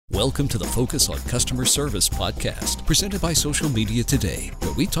Welcome to the Focus on Customer Service podcast, presented by Social Media Today,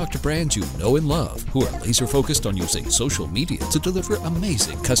 where we talk to brands you know and love who are laser focused on using social media to deliver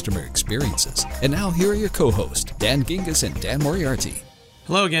amazing customer experiences. And now here are your co-hosts, Dan Gingiss and Dan Moriarty.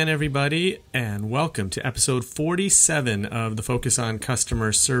 Hello again, everybody, and welcome to episode 47 of the Focus on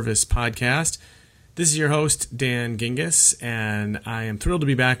Customer Service podcast. This is your host, Dan Gingiss, and I am thrilled to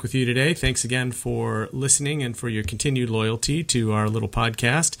be back with you today. Thanks again for listening and for your continued loyalty to our little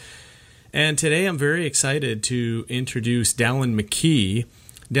podcast. And today I'm very excited to introduce Dallin McKee.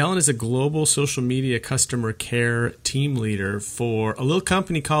 Dallin is a global social media customer care team leader for a little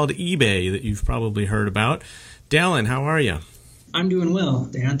company called eBay that you've probably heard about. Dallin, how are you? I'm doing well,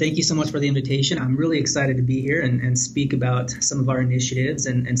 Dan. Thank you so much for the invitation. I'm really excited to be here and speak about some of our initiatives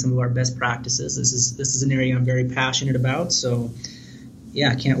and some of our best practices. This is an area I'm very passionate about. So,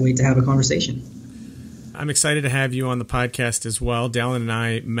 yeah, I can't wait to have a conversation. I'm excited to have you on the podcast as well. Dallin and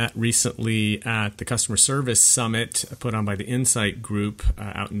I met recently at the Customer Service Summit put on by the Insight Group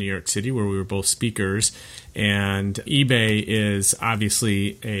out in New York City, where we were both speakers. And eBay is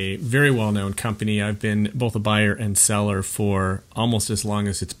obviously a very well-known company. I've been both a buyer and seller for almost as long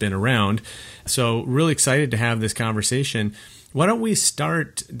as it's been around. So really excited to have this conversation. Why don't we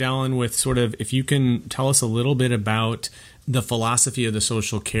start, Dallin, with sort of, if you can tell us a little bit about the philosophy of the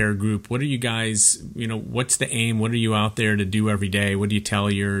social care group. What are you guys, what's the aim? What are you out there to do every day? What do you tell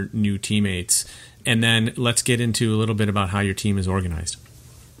your new teammates? And then let's get into a little bit about how your team is organized.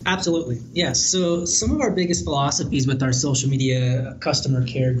 Absolutely. Yes. So some of our biggest philosophies with our social media customer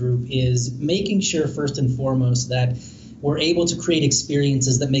care group is making sure first and foremost that we're able to create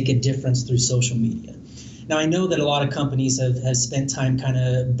experiences that make a difference through social media. Now, I know that a lot of companies have spent time kind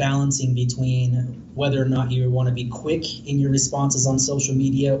of balancing between whether or not you want to be quick in your responses on social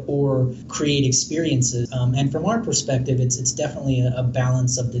media or create experiences. And from our perspective, it's definitely a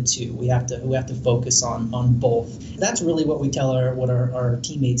balance of the two. We have to focus on both. That's really what we tell our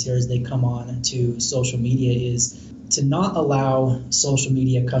teammates here as they come on to social media is to not allow social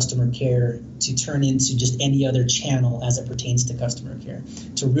media customer care to turn into just any other channel as it pertains to customer care,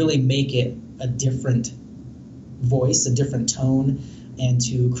 to really make it a different voice, a different tone, and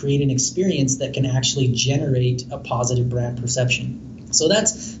to create an experience that can actually generate a positive brand perception. So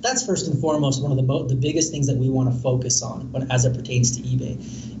that's first and foremost one of the biggest things that we want to focus on as it pertains to eBay.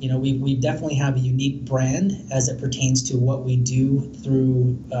 We definitely have a unique brand as it pertains to what we do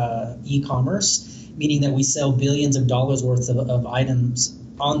through e-commerce, meaning that we sell billions of dollars worth of items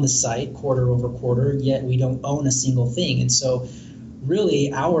on the site quarter over quarter, yet we don't own a single thing. And so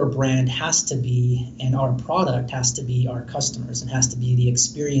really, our brand has to be, and our product has to be our customers, and has to be the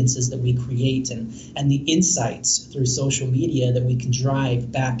experiences that we create and the insights through social media that we can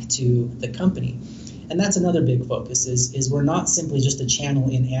drive back to the company. And that's another big focus is we're not simply just a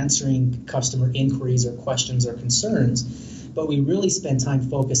channel in answering customer inquiries or questions or concerns, but we really spend time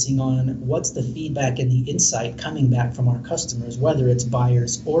focusing on what's the feedback and the insight coming back from our customers, whether it's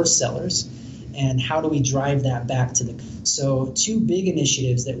buyers or sellers, and how do we drive that back to the. So two big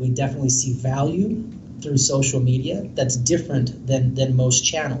initiatives that we definitely see value through social media that's different than most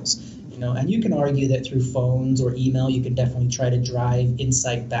channels. And you can argue that through phones or email, you can definitely try to drive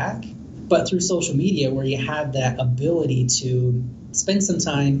insight back. But through social media, where you have that ability to spend some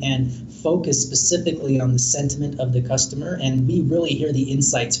time and focus specifically on the sentiment of the customer, and we really hear the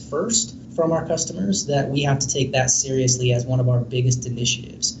insights first from our customers, that we have to take that seriously as one of our biggest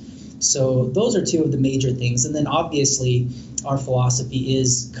initiatives. So those are two of the major things. And then obviously our philosophy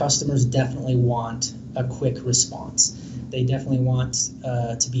is customers definitely want a quick response. They definitely want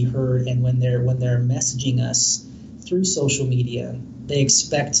to be heard. And when they're messaging us through social media, they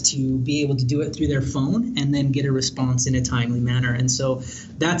expect to be able to do it through their phone and then get a response in a timely manner. And so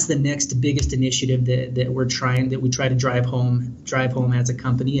that's the next biggest initiative that we try to drive home as a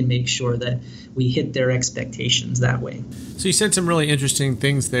company and make sure that we hit their expectations that way. So you said some really interesting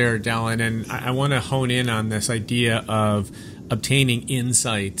things there, Dallin, and I want to hone in on this idea of obtaining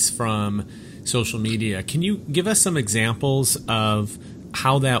insights from social media. Can you give us some examples of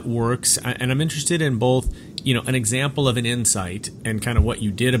how that works? And I'm interested in both an example of an insight and kind of what you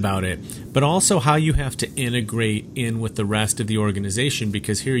did about it, but also how you have to integrate in with the rest of the organization,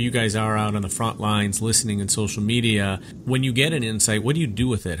 because here you guys are out on the front lines listening in social media. When you get an insight, what do you do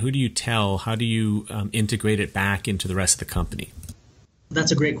with it? Who do you tell? How do you integrate it back into the rest of the company?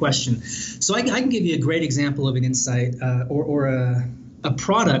 That's a great question. So I can give you a great example of an insight or a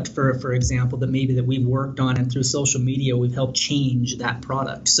product, for example, that we've worked on, and through social media we've helped change that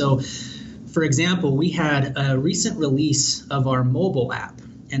product. So for example, we had a recent release of our mobile app,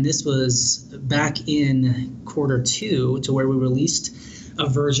 and this was back in quarter 2, to where we released a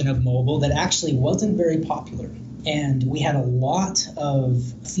version of mobile that actually wasn't very popular. And we had a lot of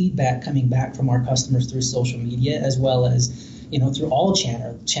feedback coming back from our customers through social media, as well as through all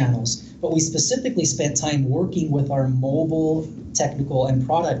channels. But we specifically spent time working with our mobile technical and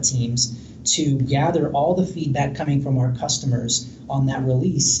product teams to gather all the feedback coming from our customers on that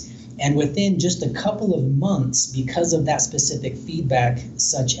release. And within just a couple of months, because of that specific feedback,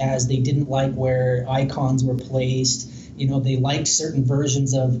 such as they didn't like where icons were placed, they liked certain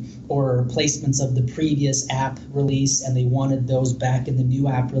versions of or placements of the previous app release, and they wanted those back in the new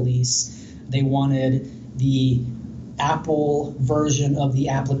app release. They wanted the Apple version of the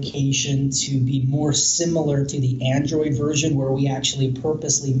application to be more similar to the Android version, where we actually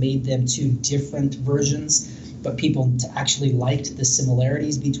purposely made them two different versions, but people actually liked the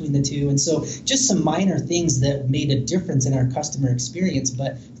similarities between the two. And so just some minor things that made a difference in our customer experience.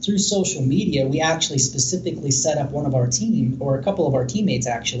 But through social media, we actually specifically set up one of our team, or a couple of our teammates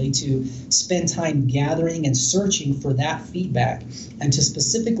actually, to spend time gathering and searching for that feedback and to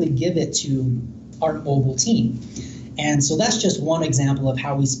specifically give it to our mobile team. And so that's just one example of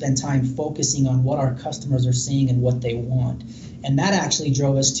how we spend time focusing on what our customers are seeing and what they want. And that actually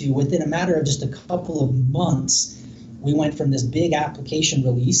drove us to, within a matter of just a couple of months, we went from this big application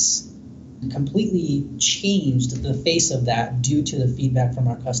release, completely changed the face of that due to the feedback from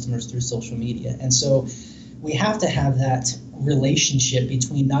our customers through social media. And so we have to have that relationship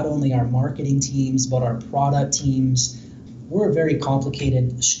between not only our marketing teams, but our product teams. We're a very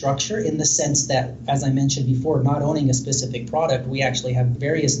complicated structure in the sense that, as I mentioned before, not owning a specific product, we actually have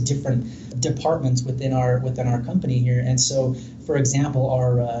various different departments within our company here. And so, for example,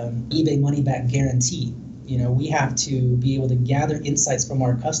 our eBay Money Back Guarantee, we have to be able to gather insights from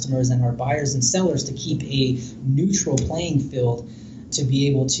our customers and our buyers and sellers to keep a neutral playing field, to be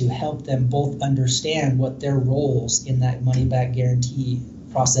able to help them both understand what their roles in that money back guarantee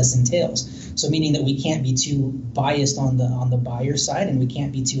process entails. So meaning that we can't be too biased on the buyer side, and we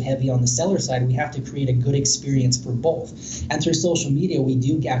can't be too heavy on the seller side. We have to create a good experience for both. And through social media, we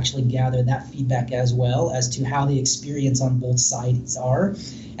do actually gather that feedback as well as to how the experience on both sides are.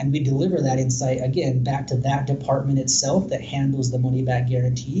 And we deliver that insight, again, back to that department itself that handles the money back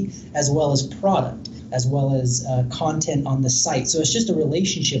guarantee, as well as product, as well as content on the site. So it's just a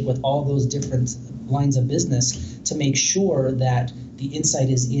relationship with all those different lines of business to make sure that the insight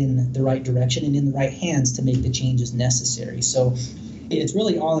is in the right direction and in the right hands to make the changes necessary. So it's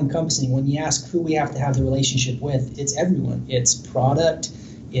really all-encompassing. When you ask who we have to have the relationship with, it's everyone. It's product,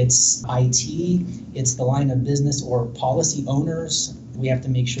 it's IT, it's the line of business or policy owners. We have to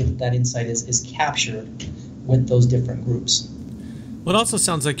make sure that that insight is captured with those different groups. Well, it also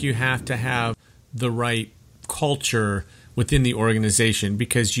sounds like you have to have the right culture within the organization,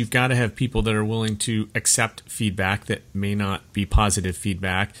 because you've got to have people that are willing to accept feedback that may not be positive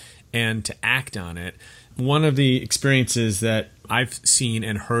feedback and to act on it. One of the experiences that I've seen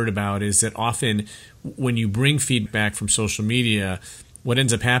and heard about is that often when you bring feedback from social media, what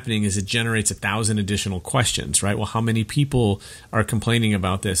ends up happening is it generates 1,000 additional questions, right? Well, how many people are complaining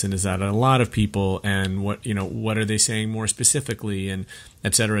about this, and is that a lot of people, and what are they saying more specifically, and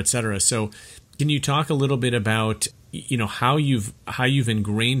et cetera, et cetera. So can you talk a little bit about how you've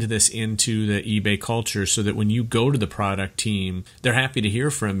ingrained this into the eBay culture, so that when you go to the product team, they're happy to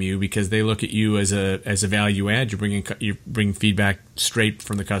hear from you because they look at you as a value add. You bring feedback straight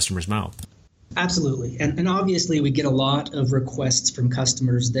from the customer's mouth. Absolutely. And obviously we get a lot of requests from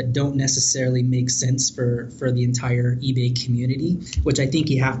customers that don't necessarily make sense for the entire eBay community, which I think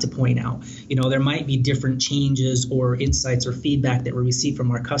you have to point out. There might be different changes or insights or feedback that we receive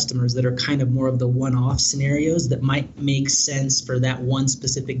from our customers that are kind of more of the one-off scenarios that might make sense for that one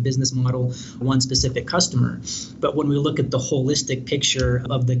specific business model, one specific customer. But when we look at the holistic picture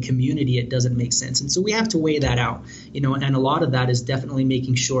of the community, it doesn't make sense. And so we have to weigh that out, and a lot of that is definitely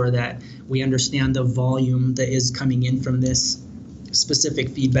making sure that we understand the volume that is coming in from this specific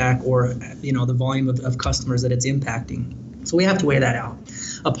feedback, or the volume of customers that it's impacting. So we have to weigh that out.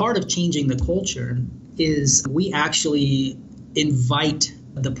 A part of changing the culture is we actually invite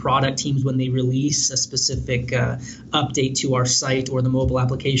the product teams, when they release a specific update to our site or the mobile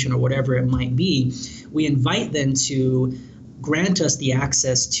application or whatever it might be, we invite them to grant us the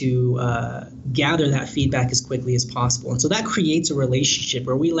access to gather that feedback as quickly as possible. And so that creates a relationship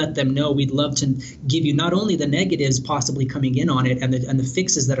where we let them know we'd love to give you not only the negatives possibly coming in on it and the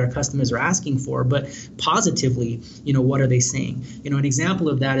fixes that our customers are asking for, but positively, what are they saying? An example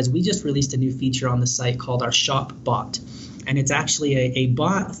of that is we just released a new feature on the site called our Shop Bot. And it's actually a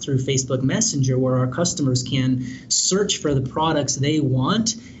bot through Facebook Messenger where our customers can search for the products they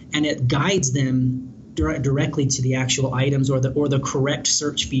want, and it guides them directly to the actual items or the correct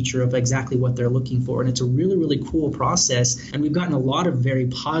search feature of exactly what they're looking for. And it's a really, really cool process. And we've gotten a lot of very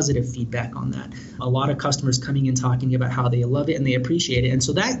positive feedback on that. A lot of customers coming in talking about how they love it and they appreciate it. And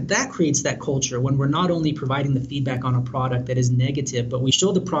so that creates that culture when we're not only providing the feedback on a product that is negative, but we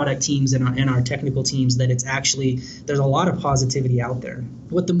show the product teams and our technical teams that it's actually, there's a lot of positivity out there.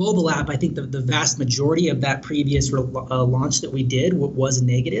 With the mobile app, I think the vast majority of that previous launch that we did was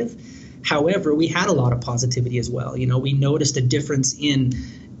negative. However, we had a lot of positivity as well. We noticed a difference in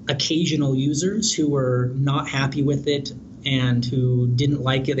occasional users who were not happy with it and who didn't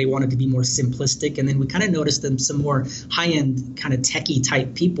like it. They wanted to be more simplistic. And then we kind of noticed some more high-end kind of techie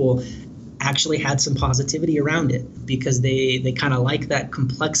type people actually had some positivity around it because they kind of like that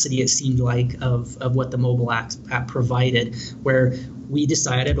complexity, it seemed like, of what the mobile app provided, where we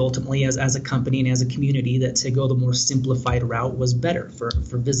decided ultimately as a company and as a community that to go the more simplified route was better for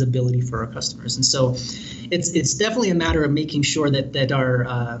visibility for our customers. And so it's definitely a matter of making sure that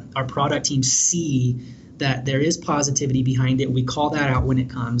our product teams see that there is positivity behind it. We call that out when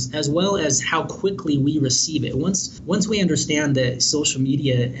it comes, as well as how quickly we receive it. Once we understand that social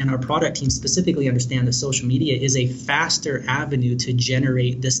media, and our product team specifically understand that social media is a faster avenue to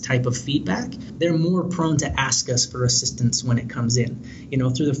generate this type of feedback, they're more prone to ask us for assistance when it comes in.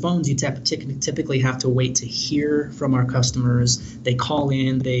 Through the phones, you typically have to wait to hear from our customers. They call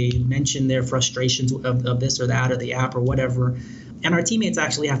in, they mention their frustrations of this or that or the app or whatever. And our teammates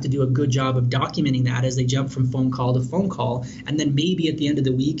actually have to do a good job of documenting that as they jump from phone call to phone call. And then maybe at the end of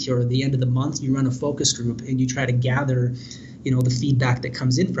the week or the end of the month, you run a focus group and you try to gather, the feedback that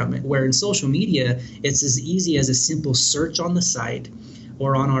comes in from it. Where in social media, it's as easy as a simple search on the site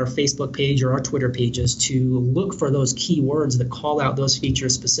or on our Facebook page or our Twitter pages to look for those keywords that call out those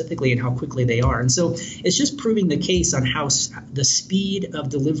features specifically and how quickly they are. And so it's just proving the case on how the speed of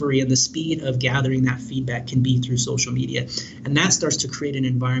delivery and the speed of gathering that feedback can be through social media. And that starts to create an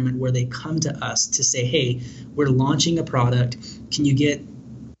environment where they come to us to say, hey, we're launching a product. Can you get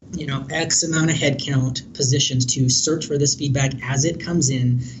X amount of headcount positions to search for this feedback as it comes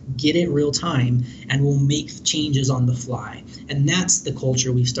in, get it real time, and we'll make changes on the fly. And that's the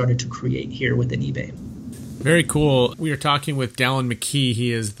culture we've started to create here within eBay. Very cool. We are talking with Dallin McKee.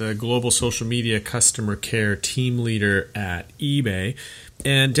 He is the Global Social Media Customer Care Team Leader at eBay.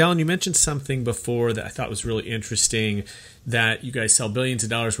 And Dallin, you mentioned something before that I thought was really interesting, that you guys sell billions of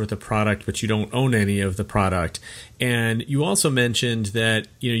dollars worth of product, but you don't own any of the product. And you also mentioned that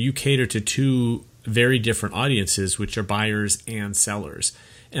you cater to two very different audiences, which are buyers and sellers.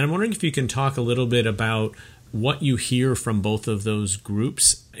 And I'm wondering if you can talk a little bit about what you hear from both of those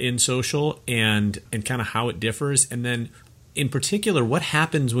groups in social and kind of how it differs. And then in particular, what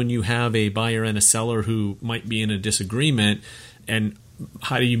happens when you have a buyer and a seller who might be in a disagreement, and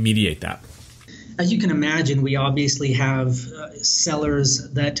how do you mediate that? As you can imagine, we obviously have sellers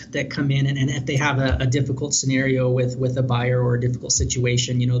that come in, and if they have a difficult scenario with a buyer or a difficult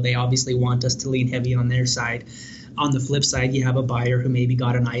situation, they obviously want us to lean heavy on their side. On the flip side, you have a buyer who maybe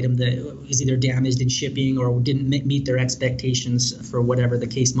got an item that is either damaged in shipping or didn't meet their expectations for whatever the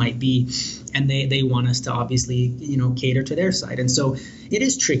case might be, and they want us to obviously cater to their side. And so it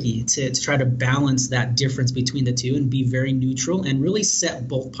is tricky to try to balance that difference between the two and be very neutral and really set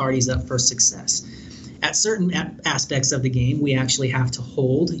both parties up for success. At certain aspects of the game, we actually have to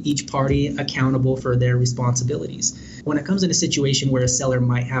hold each party accountable for their responsibilities. When it comes in a situation where a seller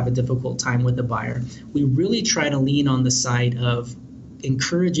might have a difficult time with a buyer, we really try to lean on the side of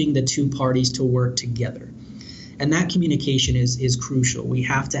encouraging the two parties to work together. And that communication is crucial. We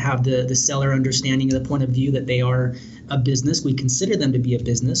have to have the seller understanding the point of view that they are a business. We consider them to be a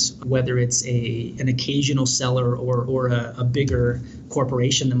business, whether it's an occasional seller or a bigger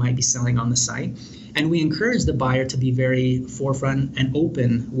corporation that might be selling on the site. And we encourage the buyer to be very forefront and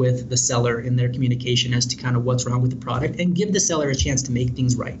open with the seller in their communication as to kind of what's wrong with the product and give the seller a chance to make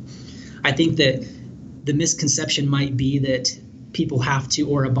things right. I think that the misconception might be that people have to,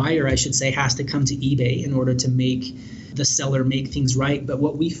 or a buyer, I should say, has to come to eBay in order to make the seller make things right. But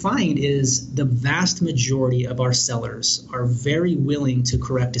what we find is the vast majority of our sellers are very willing to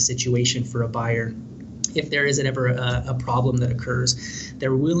correct a situation for a buyer if there is ever a problem that occurs.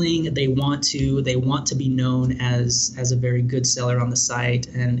 They're willing, they want to be known as a very good seller on the site,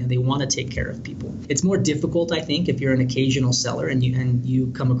 and they want to take care of people. It's more difficult, I think, if you're an occasional seller and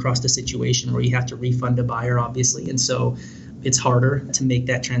you come across a situation where you have to refund a buyer, obviously, and so it's harder to make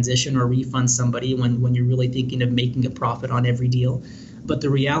that transition or refund somebody when you're really thinking of making a profit on every deal. But the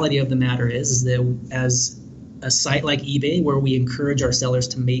reality of the matter is that as a site like eBay, where we encourage our sellers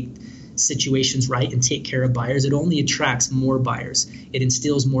to make situations right and take care of buyers, it only attracts more buyers. It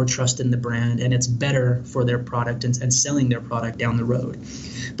instills more trust in the brand, and it's better for their product and selling their product down the road.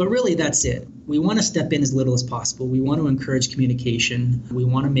 But really, that's it. We want to step in as little as possible. We want to encourage communication. We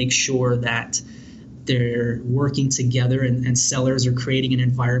want to make sure that they're working together and sellers are creating an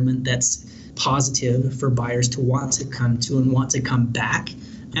environment that's positive for buyers to want to come to and want to come back.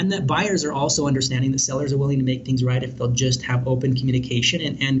 And that buyers are also understanding that sellers are willing to make things right if they'll just have open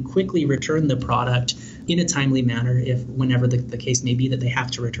communication and quickly return the product in a timely manner, if whenever the case may be that they have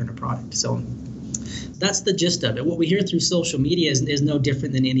to return a product. So that's the gist of it. What we hear through social media is no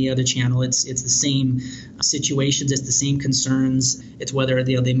different than any other channel. It's the same situations, it's the same concerns. It's whether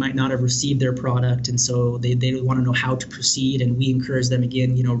they might not have received their product, and so they want to know how to proceed. And we encourage them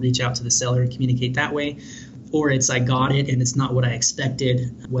again, reach out to the seller and communicate that way. Or it's I got it and it's not what I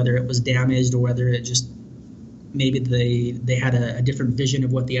expected, whether it was damaged or whether it just maybe they had a different vision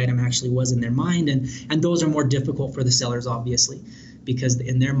of what the item actually was in their mind. And those are more difficult for the sellers, obviously, because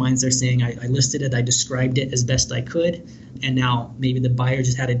in their minds they're saying, I listed it, I described it as best I could, and now maybe the buyer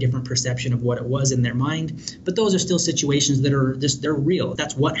just had a different perception of what it was in their mind. But those are still situations that are they're real.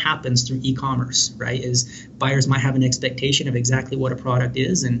 That's what happens through e-commerce, right? Is buyers might have an expectation of exactly what a product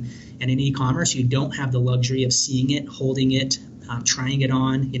is, and in e-commerce you don't have the luxury of seeing it, holding it, trying it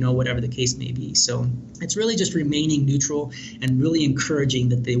on, whatever the case may be. So it's really just remaining neutral and really encouraging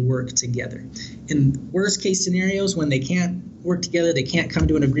that they work together. In worst case scenarios, when they can't work together, they can't come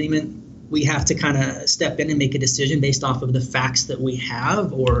to an agreement, we have to kind of step in and make a decision based off of the facts that we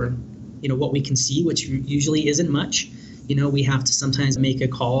have, or what we can see, which usually isn't much. We have to sometimes make a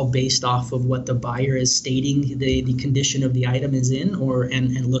call based off of what the buyer is stating the condition of the item is in,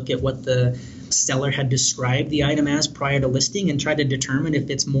 and look at what the seller had described the item as prior to listing and try to determine if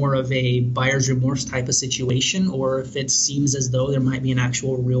it's more of a buyer's remorse type of situation or if it seems as though there might be an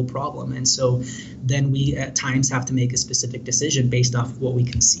actual real problem. And so then we at times have to make a specific decision based off of what we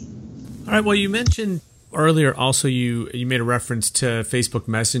can see. All right. Well, you mentioned earlier also you made a reference to Facebook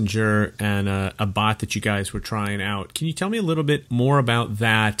Messenger and a bot that you guys were trying out. Can you tell me a little bit more about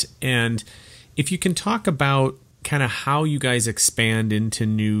that? And if you can talk about kind of how you guys expand into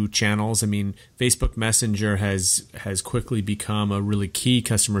new channels. I mean, Facebook Messenger has quickly become a really key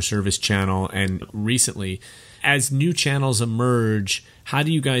customer service channel. And recently, as new channels emerge, how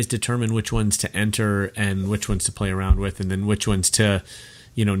do you guys determine which ones to enter and which ones to play around with, and then which ones to,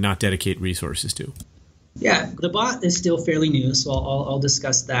 not dedicate resources to? Yeah, the bot is still fairly new, so I'll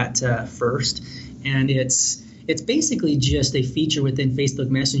discuss that first. And it's basically just a feature within Facebook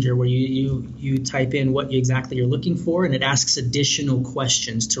Messenger where you type in what exactly you're looking for, and it asks additional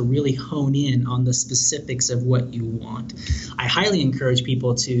questions to really hone in on the specifics of what you want. I highly encourage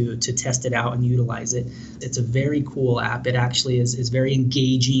people to test it out and utilize it. It's a very cool app. It actually is very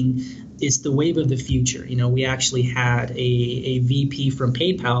engaging. It's the wave of the future. We actually had a VP from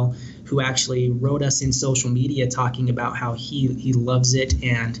PayPal who actually wrote us in social media talking about how he loves it,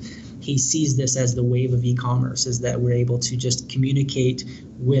 and he sees this as the wave of e-commerce, is that we're able to just communicate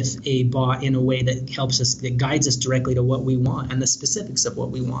with a bot in a way that helps us, that guides us directly to what we want and the specifics of what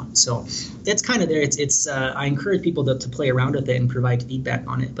we want. So it's kind of there. It's I encourage people to play around with it and provide feedback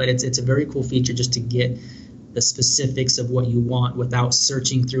on it, but it's a very cool feature just to get the specifics of what you want without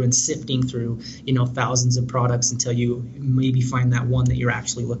searching through and sifting through, thousands of products until you maybe find that one that you're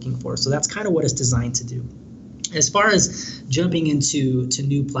actually looking for. So that's kind of what it's designed to do. As far as jumping into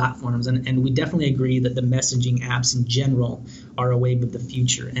new platforms, and we definitely agree that the messaging apps in general are a wave of the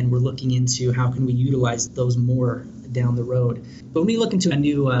future, and we're looking into how can we utilize those more down the road. But when we look into a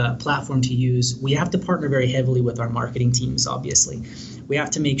new platform to use, we have to partner very heavily with our marketing teams, obviously. We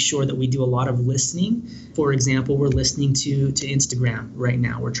have to make sure that we do a lot of listening. For example, we're listening to Instagram right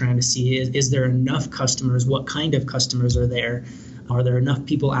now. We're trying to see, is there enough customers? What kind of customers are there? Are there enough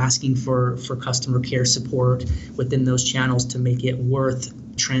people asking for customer care support within those channels to make it worth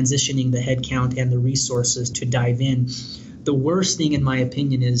transitioning the headcount and the resources to dive in? The worst thing, in my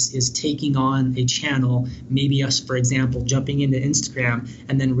opinion, is taking on a channel, maybe us, for example, jumping into Instagram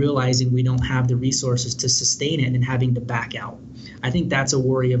and then realizing we don't have the resources to sustain it and having to back out. I think that's a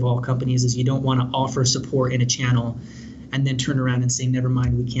worry of all companies, is you don't want to offer support in a channel and then turn around and say, never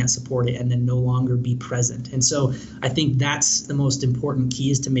mind, we can't support it, and then no longer be present. And so I think that's the most important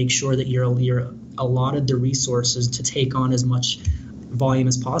key, is to make sure that you're allotted the resources to take on as much volume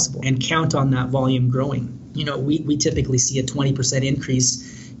as possible and count on that volume growing. We typically see a 20%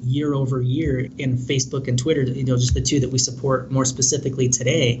 increase year over year in Facebook and Twitter, just the two that we support more specifically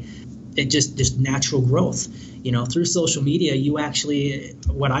today. it just natural growth. Through social media, you actually,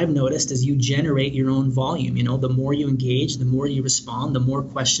 what I've noticed is you generate your own volume. The more you engage, the more you respond, the more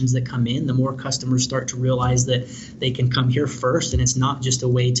questions that come in, the more customers start to realize that they can come here first, and it's not just a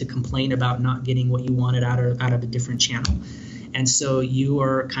way to complain about not getting what you wanted out of a different channel. And so you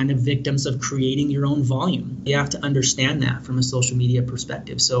are kind of victims of creating your own volume. You have to understand that from a social media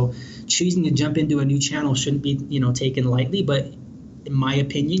perspective. So choosing to jump into a new channel shouldn't be, taken lightly, but in my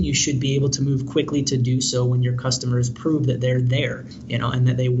opinion, you should be able to move quickly to do so when your customers prove that they're there, and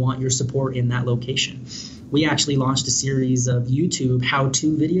that they want your support in that location. We actually launched a series of YouTube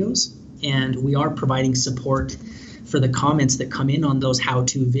how-to videos, and we are providing support for the comments that come in on those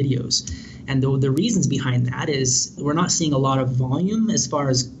how-to videos. And the reasons behind that is we're not seeing a lot of volume as far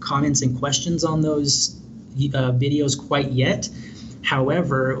as comments and questions on those videos quite yet.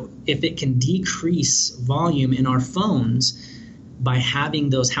 However, if it can decrease volume in our phones by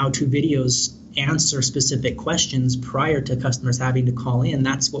having those how-to videos answer specific questions prior to customers having to call in,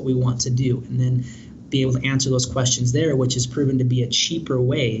 that's what we want to do. And then be able to answer those questions there, which has proven to be a cheaper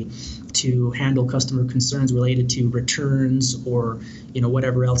way to handle customer concerns related to returns or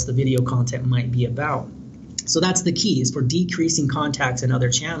whatever else the video content might be about. So that's the key, is we're decreasing contacts in other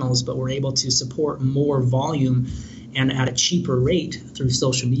channels, but we're able to support more volume and at a cheaper rate through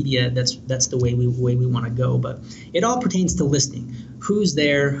social media. That's the way we want to go. But it all pertains to listening. Who's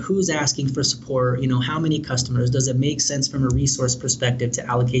there? Who's asking for support? How many customers? Does it make sense from a resource perspective to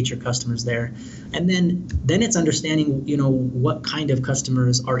allocate your customers there? And then it's understanding, what kind of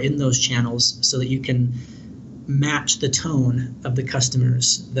customers are in those channels so that you can match the tone of the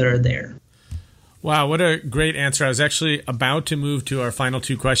customers that are there. Wow, what a great answer. I was actually about to move to our final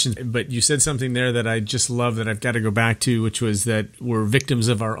two questions, but you said something there that I just love that I've got to go back to, which was that we're victims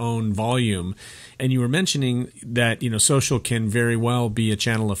of our own volume. And you were mentioning that, social can very well be a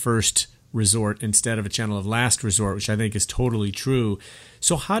channel of first resort instead of a channel of last resort, which I think is totally true.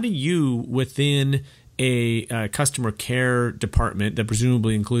 So how do you, within a customer care department that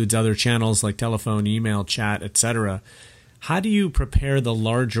presumably includes other channels like telephone, email, chat, etc., how do you prepare the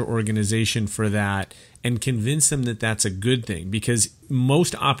larger organization for that and convince them that that's a good thing? Because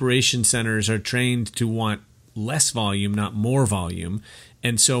most operation centers are trained to want less volume, not more volume.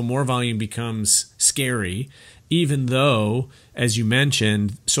 And so more volume becomes scary, even though, as you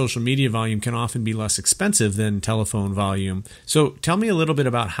mentioned, social media volume can often be less expensive than telephone volume. So tell me a little bit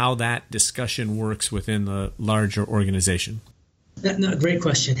about how that discussion works within the larger organization. No, great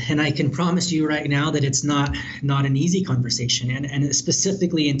question. And I can promise you right now that it's not an easy conversation. And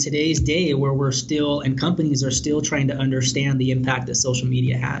specifically in today's day where we're still, and companies are still trying to understand the impact that social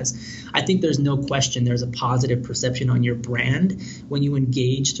media has, I think there's no question there's a positive perception on your brand when you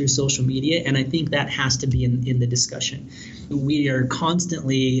engage through social media. And I think that has to be in the discussion. We are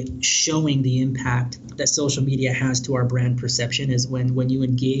constantly showing the impact that social media has to our brand perception. Is when you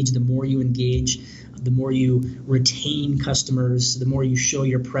engage, the more you engage, the more you retain customers, the more you show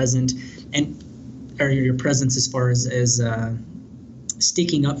your presence or your presence as far as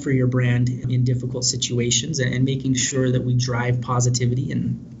sticking up for your brand in difficult situations and making sure that we drive positivity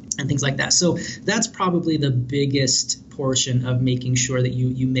and things like that. So that's probably the biggest portion of making sure that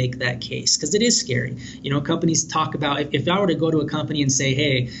you make that case, because it is scary. Companies talk about, if I were to go to a company and say,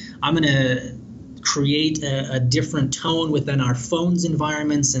 hey, I'm going to create a different tone within our phones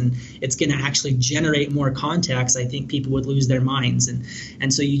environments and it's going to actually generate more contacts, I think people would lose their minds.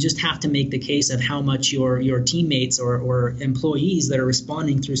 And so you just have to make the case of how much your teammates or employees that are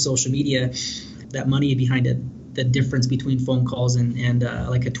responding through social media, that money behind it, the difference between phone calls and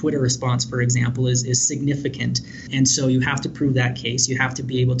like a Twitter response, for example, is significant. And so you have to prove that case. You have to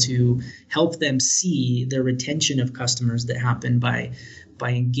be able to help them see the retention of customers that happen by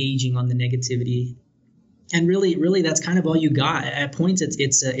engaging on the negativity. And really that's kind of all you got. At points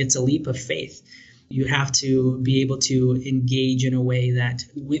it's a leap of faith. You have to be able to engage in a way that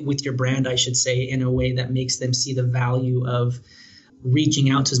with your brand, I should say, in a way that makes them see the value of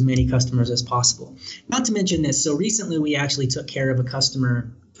reaching out to as many customers as possible. Not to mention this, so recently we actually took care of a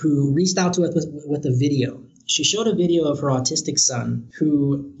customer who reached out to us with a video. She showed a video of her autistic son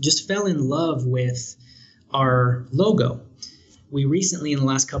who just fell in love with our logo. We recently, in the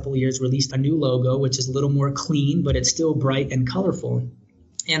last couple of years, released a new logo, which is a little more clean, but it's still bright and colorful.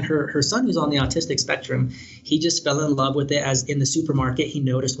 And her son, who's on the autistic spectrum, he just fell in love with it. As in the supermarket, he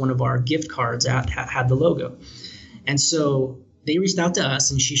noticed one of our gift cards had the logo. And so they reached out to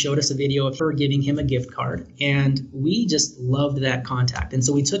us, and she showed us a video of her giving him a gift card. And we just loved that contact. And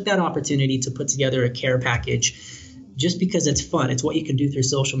so we took that opportunity to put together a care package just because it's fun. It's what you can do through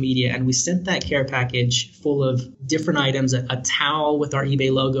social media. And we sent that care package full of different items, a towel with our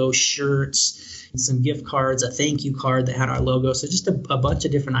eBay logo, shirts, some gift cards, a thank you card that had our logo. So just a bunch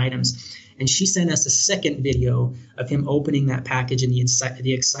of different items. And she sent us a second video of him opening that package and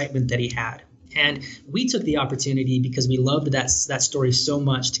the excitement that he had. And we took the opportunity, because we loved that story so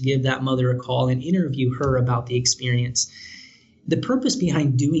much, to give that mother a call and interview her about the experience. The purpose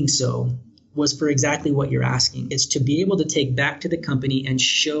behind doing so was for exactly what you're asking. It's to be able to take back to the company and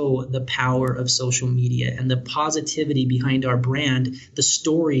show the power of social media and the positivity behind our brand, the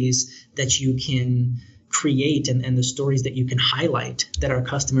stories that you can create and the stories that you can highlight that our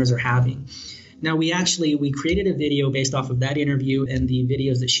customers are having. Now, we created a video based off of that interview and the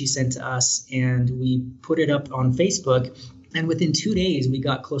videos that she sent to us, and we put it up on Facebook. And within 2 days, we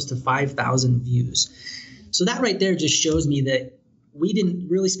got close to 5,000 views. So that right there just shows me that we didn't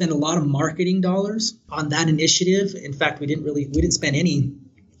really spend a lot of marketing dollars on that initiative. In fact, we didn't spend any.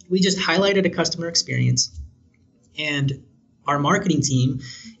 We just highlighted a customer experience, and our marketing team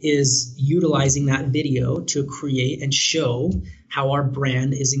is utilizing that video to create and show how our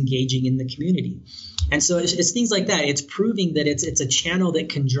brand is engaging in the community. And so it's things like that. It's proving that it's a channel that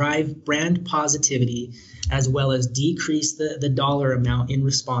can drive brand positivity as well as decrease the dollar amount in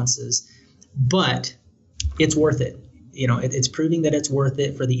responses, but it's worth it. It's proving that it's worth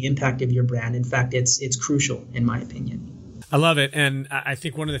it for the impact of your brand. In fact, it's crucial, in my opinion. I love it. And I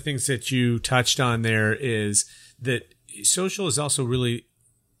think one of the things that you touched on there is that social is also really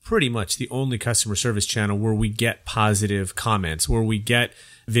pretty much the only customer service channel where we get positive comments, where we get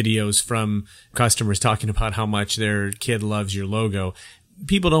videos from customers talking about how much their kid loves your logo.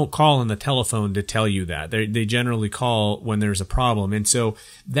 People don't call on the telephone to tell you that. They generally call when there's a problem. And so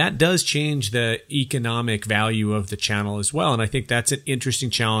that does change the economic value of the channel as well. And I think that's an interesting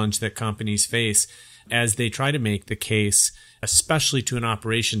challenge that companies face as they try to make the case, especially to an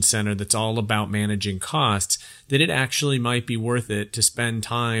operations center that's all about managing costs, that it actually might be worth it to spend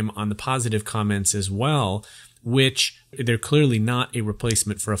time on the positive comments as well, which they're clearly not a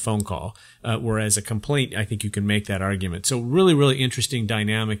replacement for a phone call. Whereas a complaint, I think you can make that argument. So really, really interesting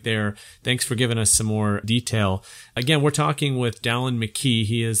dynamic there. Thanks for giving us some more detail. Again, we're talking with Dallin McKee.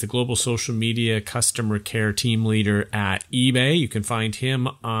 He is the Global Social Media Customer Care Team Leader at eBay. You can find him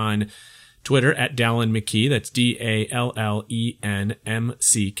on Twitter at Dallin McKee. That's DALLENMCKEE.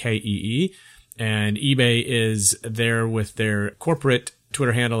 And eBay is there with their corporate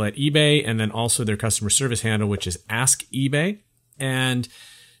Twitter handle at eBay, and then also their customer service handle, which is Ask eBay. And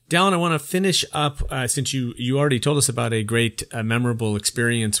Dallin, I want to finish up, since you already told us about a great, memorable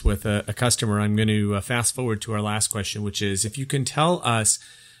experience with a customer. I'm going to fast forward to our last question, which is if you can tell us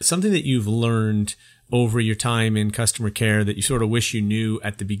something that you've learned over your time in customer care that you sort of wish you knew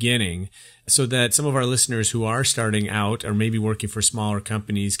at the beginning, so that some of our listeners who are starting out or maybe working for smaller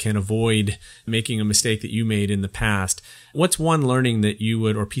companies can avoid making a mistake that you made in the past. What's one learning that you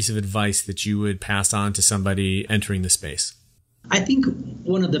would, or piece of advice that you would pass on to somebody entering the space? I think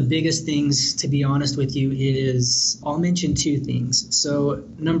one of the biggest things, to be honest with you, is I'll mention two things. So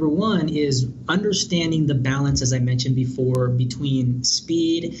number one is understanding the balance, as I mentioned before, between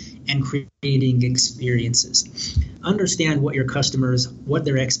speed and creating experiences. Understand what your customers, what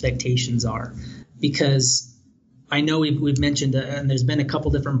their expectations are, because I know we've mentioned, and there's been a couple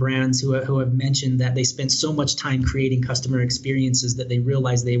different brands who have mentioned that they spent so much time creating customer experiences that they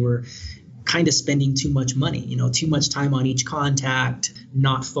realized they were kind of spending too much money, too much time on each contact,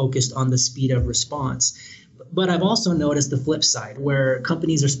 not focused on the speed of response. But I've also noticed the flip side, where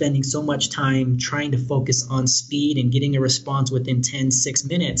companies are spending so much time trying to focus on speed and getting a response within 6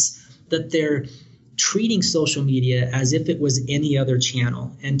 minutes that they're treating social media as if it was any other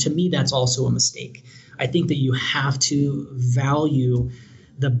channel. And to me, that's also a mistake. I think that you have to value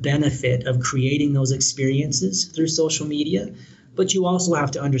the benefit of creating those experiences through social media, but you also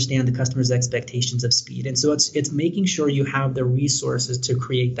have to understand the customer's expectations of speed. And so it's making sure you have the resources to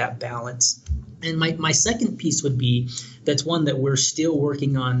create that balance. And my second piece would be, that's one that we're still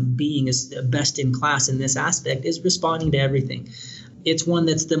working on being as best in class in this aspect, is responding to everything. It's one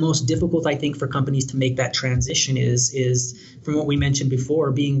that's the most difficult, I think, for companies to make that transition is from what we mentioned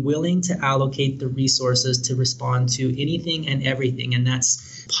before, being willing to allocate the resources to respond to anything and everything. And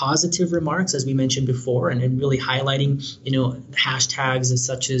that's positive remarks, as we mentioned before, and really highlighting, hashtags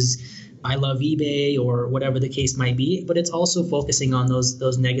such as I love eBay or whatever the case might be. But it's also focusing on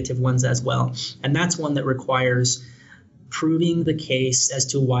those negative ones as well. And that's one that requires proving the case as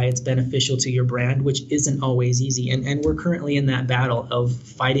to why it's beneficial to your brand, which isn't always easy. And we're currently in that battle of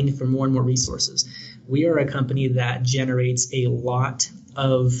fighting for more and more resources. We are a company that generates a lot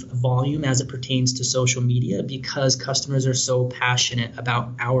of volume as it pertains to social media because customers are so passionate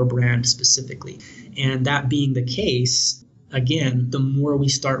about our brand specifically. And that being the case, again, the more we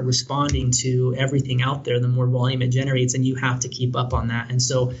start responding to everything out there, the more volume it generates, and you have to keep up on that. And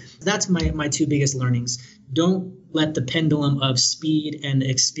so that's my two biggest learnings. Don't let the pendulum of speed and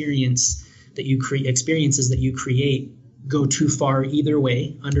experiences that you create go too far either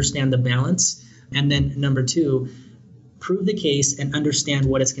way. Understand the balance. And then number two, prove the case and understand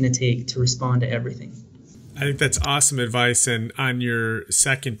what it's going to take to respond to everything. I think that's awesome advice. And on your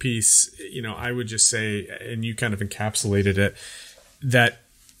second piece, I would just say, and you kind of encapsulated it, that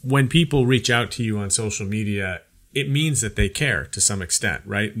when people reach out to you on social media, it means that they care to some extent,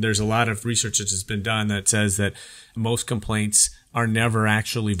 right? There's a lot of research that has been done that says that most complaints are never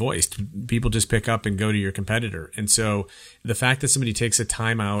actually voiced. People just pick up and go to your competitor. And so the fact that somebody takes a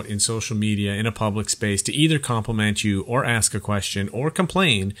time out in social media, in a public space, to either compliment you or ask a question or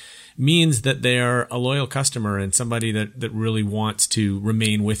complain means that they're a loyal customer and somebody that really wants to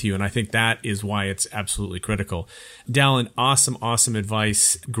remain with you. And I think that is why it's absolutely critical. Dallin, awesome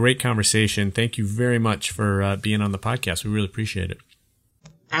advice. Great conversation. Thank you very much for being on the podcast. We really appreciate it.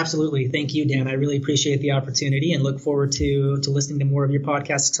 Absolutely. Thank you, Dan. I really appreciate the opportunity and look forward to listening to more of your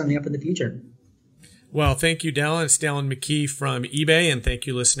podcasts coming up in the future. Well, thank you, Dallin. It's Dallin McKee from eBay, and thank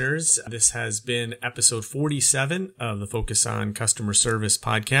you, listeners. This has been episode 47 of the Focus on Customer Service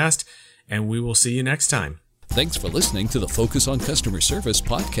podcast, and we will see you next time. Thanks for listening to the Focus on Customer Service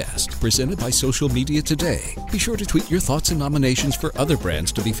podcast, presented by Social Media Today. Be sure to tweet your thoughts and nominations for other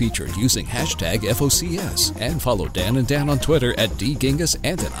brands to be featured using hashtag FOCS, and follow Dan and Dan on Twitter at DGingas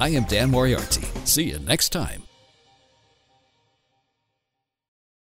and at I am Dan Moriarty. See you next time.